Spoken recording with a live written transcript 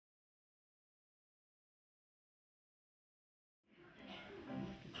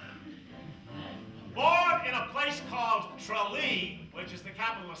place called Tralee, which is the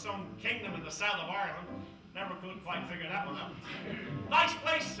capital of some kingdom in the south of Ireland. Never could quite figure that one out. Nice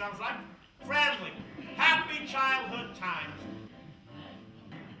place, sounds like. Friendly. Happy childhood times.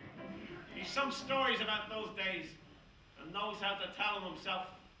 He's some stories about those days and knows how to tell them himself.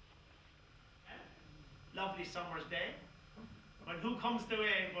 Lovely summer's day. When who comes to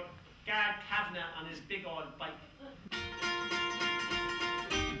aid but Guard Kavanagh on his big old bike.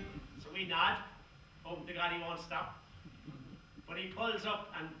 So we nod, hoping to God he won't stop. But he pulls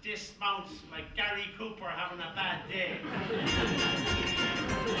up and dismounts like Gary Cooper having a bad day.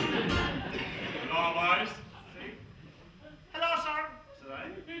 Hello, boys. See? Hello, sir, said I.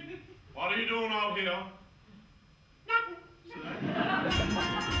 What are you doing out here? Nothing, said I.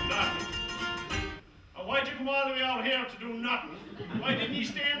 Nothing. And why'd you come all the way out here to do nothing? Why didn't you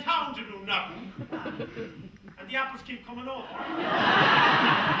stay in town to do nothing? And the apples keep coming over.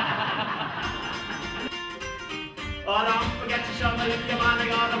 Oh, don't forget to shovel if you wanna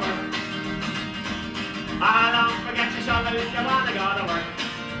go to work. Oh, don't forget to shovel if you wanna go to work.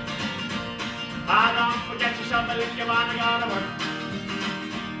 Oh, don't forget to shovel if you wanna go to work.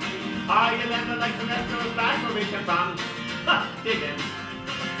 Oh, you live like the rest of us back where we came from. Dig in.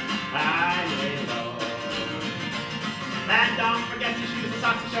 And we go. And don't forget your shoes and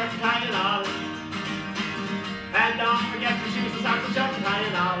socks and shirt and tie and all. And don't forget your shoes and socks and shirt and tie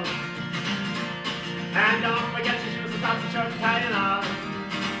and all. And don't forget your shoes and socks and shirt and tie and all.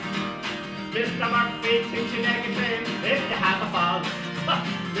 Mr. Murphy thinks you make a train if you have a fall.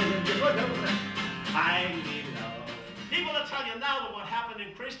 I need love. People will tell you now that what happened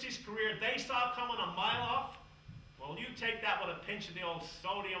in Christie's career they saw coming a mile off. Well, you take that with a pinch of the old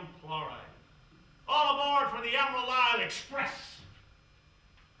sodium chloride. All aboard for the Emerald Isle Express.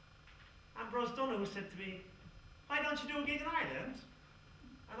 Ambrose Donoghue said to me, why don't you do a gig in Ireland?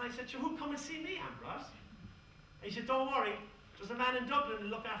 And I said, sure, who'd come and see me, Ambrose? And he said, don't worry, there's a man in Dublin who'll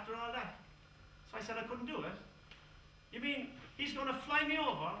look after all that. So I said I couldn't do it. You mean he's going to fly me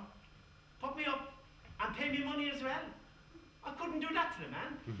over, put me up, and pay me money as well? I couldn't do that to the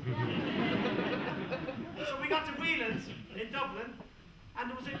man. So we got to Whelan's in Dublin, and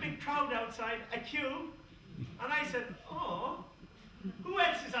there was a big crowd outside, a queue, and I said, oh, who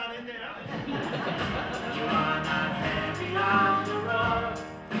else is on in there? You are not heavy on the road.